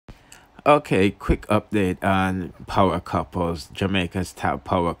Okay, quick update on power couples, Jamaica's top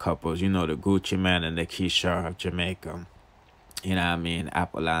power couples. You know, the Gucci Man and the Keisha of Jamaica. You know what I mean?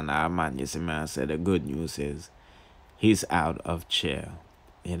 Apple and Arman, you see, man, said the good news is he's out of jail.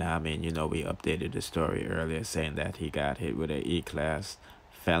 You know what I mean? You know, we updated the story earlier saying that he got hit with an E-class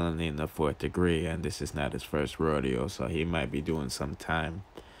felony in the fourth degree, and this is not his first rodeo, so he might be doing some time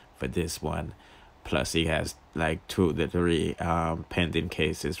for this one. Plus, he has like two to three pending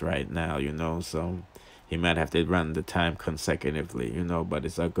cases right now, you know, so he might have to run the time consecutively, you know, but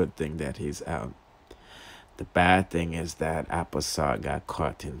it's a good thing that he's out. The bad thing is that Applesauce got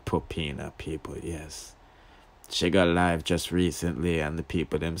caught in Pupina, people, yes. She got live just recently, and the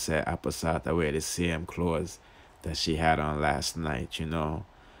people them say Applesauce I wear the same clothes that she had on last night, you know.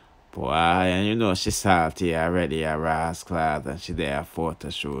 Boy, and you know she salty already, a rascal, and she there a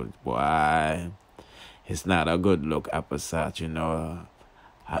photo shoot. Boy, it's not a good look, Applesauce, you know.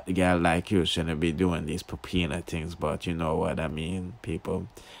 A girl like you shouldn't be doing these Pupina things, but you know what I mean, people.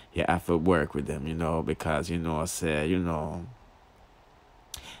 You have to work with them, you know, because you know, say, you know,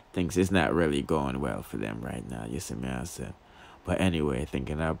 things is not really going well for them right now. You see me, I said. But anyway,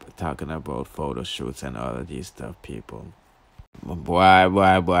 talking about photo shoots and all of these stuff, people. Boy,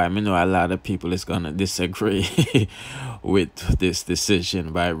 I know a lot of people is gonna disagree with this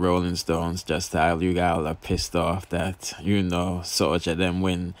decision by Rolling Stones. Just how you all are pissed off that you know Soulja them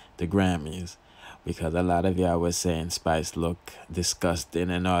win the Grammys, because a lot of y'all was saying Spice look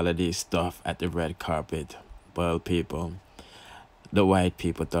disgusting and all of these stuff at the red carpet. Well, people, the white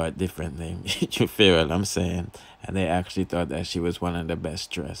people thought differently. You feel what I'm saying? And they actually thought that she was one of the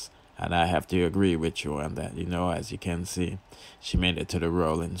best dressed. And I have to agree with you on that. You know, as you can see, she made it to the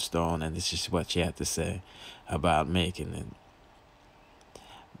Rolling Stone, and this is what she had to say about making it.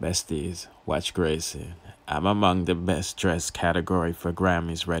 Besties, watch Gracie. I'm among the best dressed category for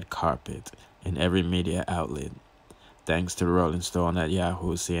Grammy's red carpet in every media outlet. Thanks to Rolling Stone at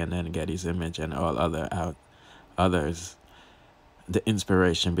Yahoo, CNN, Getty's Image, and all others. The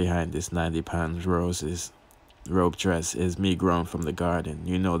inspiration behind this 90 pounds roses robe dress is me grown from the garden.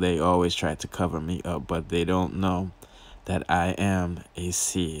 You know, they always try to cover me up, but they don't know that I am a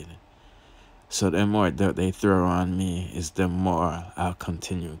seed. So the more dirt they throw on me is the more I'll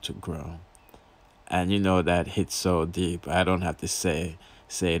continue to grow. And you know that hits so deep. I don't have to say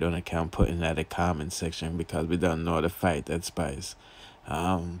it on account putting that in the comment section, because we don't know the fight that Spice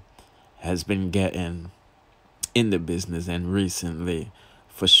has been getting in the business and recently,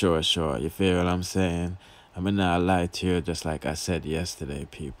 for sure. You feel what I'm saying? I'm not lie to you, just like I said yesterday,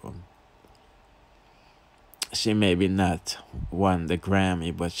 people. She maybe not won the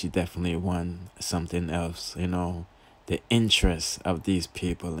Grammy, but she definitely won something else, you know. The interest of these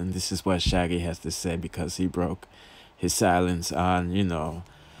people, and this is what Shaggy has to say, because he broke his silence on, the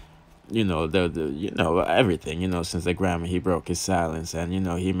everything, since the Grammy he broke his silence, and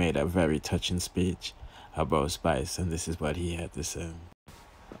he made a very touching speech about Spice, and this is what he had to say.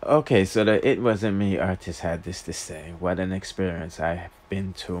 Okay, so the It Wasn't Me artist had this to say. What an experience. I have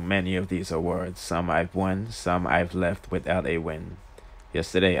been to many of these awards. Some I've won, some I've left without a win.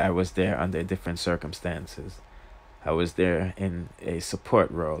 Yesterday I was there under different circumstances. I was there in a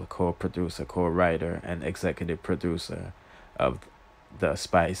support role, co-producer, co-writer, and executive producer of the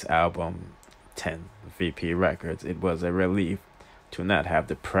Spice album 10, VP Records. It was a relief to not have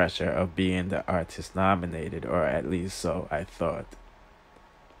the pressure of being the artist nominated, or at least so I thought.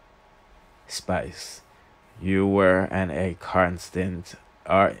 Spice, you were and are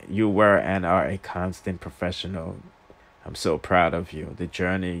a constant professional. I'm so proud of you, the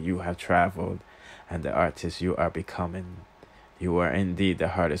journey you have traveled, and the artist you are becoming. You are indeed the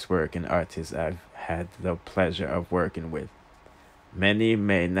hardest working artist I've had the pleasure of working with. Many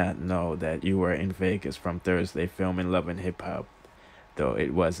may not know that you were in Vegas from Thursday filming Love and Hip Hop, though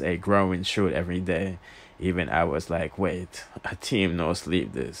it was a growing shoot every day. Even I was like, wait, a team no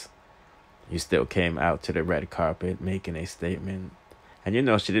sleep this. You still came out to the red carpet making a statement. And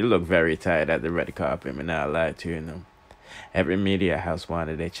she did look very tired at the red carpet, and I lied to you. Every media house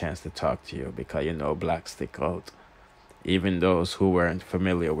wanted a chance to talk to you because black stick out. Even those who weren't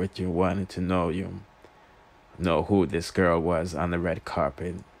familiar with you wanted to know who this girl was on the red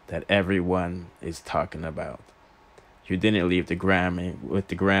carpet that everyone is talking about. You didn't leave the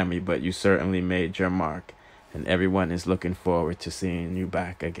Grammy, but you certainly made your mark, and everyone is looking forward to seeing you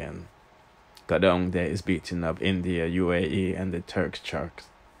back again. Gadong Day is beating up India, UAE, and the Turks charts.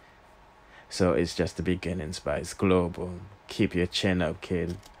 So it's just the beginning, Spice Global. Keep your chin up,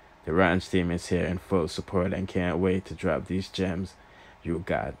 kid. The Ranch team is here in full support and can't wait to drop these gems you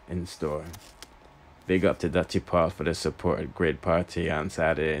got in store. Big up to Dutty Paul for the support. Great party on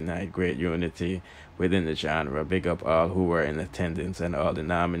Saturday night. Great unity within the genre. Big up all who were in attendance and all the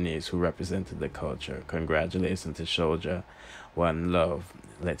nominees who represented the culture. Congratulations to Soldier. One love.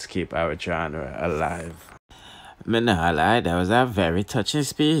 Let's keep our genre alive. Me nah lie, that was a very touching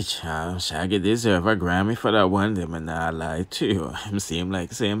speech. Shaggy deserve a Grammy for that one. Me nah lie to you. Him seem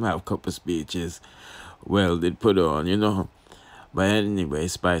like same have couple speeches. Well, did put on, you know. But anyway,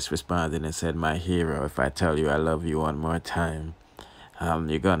 Spice responded and said, "My hero, if I tell you I love you one more time,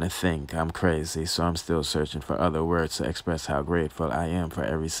 you're gonna think I'm crazy, so I'm still searching for other words to express how grateful I am for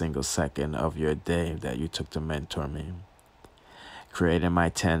every single second of your day that you took to mentor me. Creating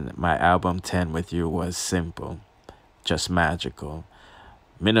my album 10 with you was simple, just magical.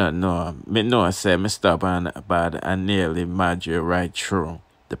 Me not know, me know I said me stubborn, but I nearly mad you right through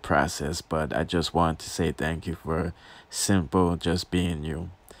the process, but I just want to say thank you for simple just being you.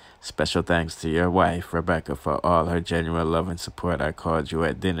 Special thanks to your wife, Rebecca, for all her genuine love and support. I called you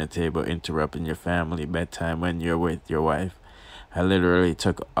at dinner table, interrupting your family bedtime when you're with your wife. I literally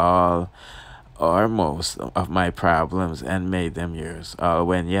took all or most of my problems and made them yours. All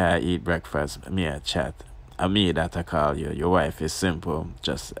when, yeah, I eat breakfast, me a chat. Me that I call you. Your wife is simple,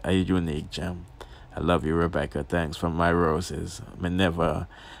 just a unique gem. I love you, Rebecca. Thanks for my roses. I never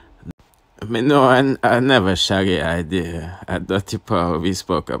Shaggy idea. At Dirty Paul, we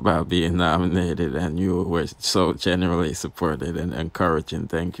spoke about being nominated, and you were so generally supported and encouraging.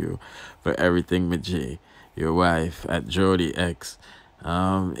 Thank you for everything, G. Your wife at Jody X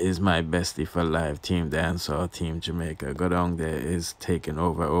is my bestie for life. Team Dancehall, Team Jamaica. Go down there is taking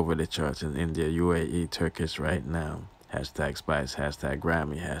over the charts in India, UAE, Turkish right now. Hashtag Spice, hashtag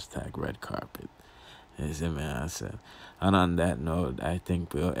Grammy, hashtag Red Carpet. You see me, I said. And on that note, I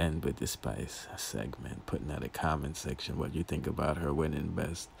think we'll end with the Spice segment. Putting in the comment section what you think about her winning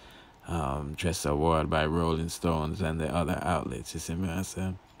Best Dress Award by Rolling Stones and the other outlets. You see me, I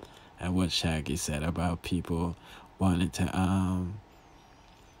said. And what Shaggy said about people wanting to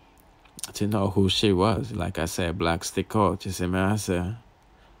know who she was. Like I said, Black Stick Out. You see me, I said.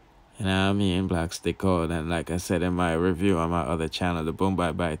 You know what I mean? Black Stick Out. And like I said in my review on my other channel, the Boom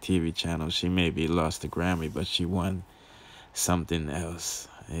Bye Bye TV channel, she maybe lost the Grammy, but she won something else.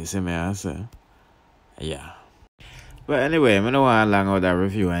 You see me, I say? Yeah. But anyway, I don't want to long out that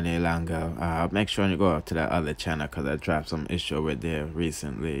review any longer. Make sure you go up to that other channel because I dropped some issue over there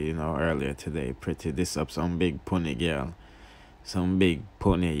recently, you know, earlier today. Pretty this up some big pony girl. Some big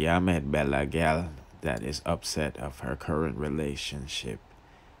pony, yeah, I met Bella girl that is upset of her current relationship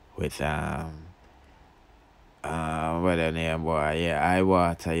with what her name boy, yeah, I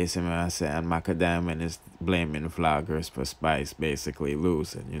Water, you see me I say, and Macadamian is blaming vloggers for Spice basically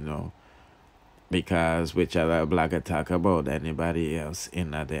losing, you know. Because which other blogger talk about anybody else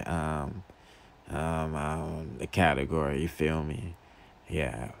in the category, you feel me?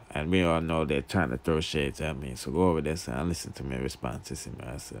 Yeah. And we all know they're trying to throw shades at me. So go over there and listen to my responses in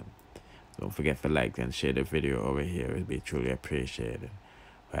my say. Don't forget to like and share the video over here. It'd be truly appreciated.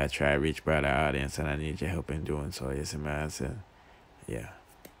 I try to reach broader audience and I need your help in doing so. Yes, man. Yeah.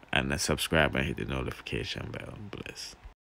 And subscribe and hit the notification bell. Bless.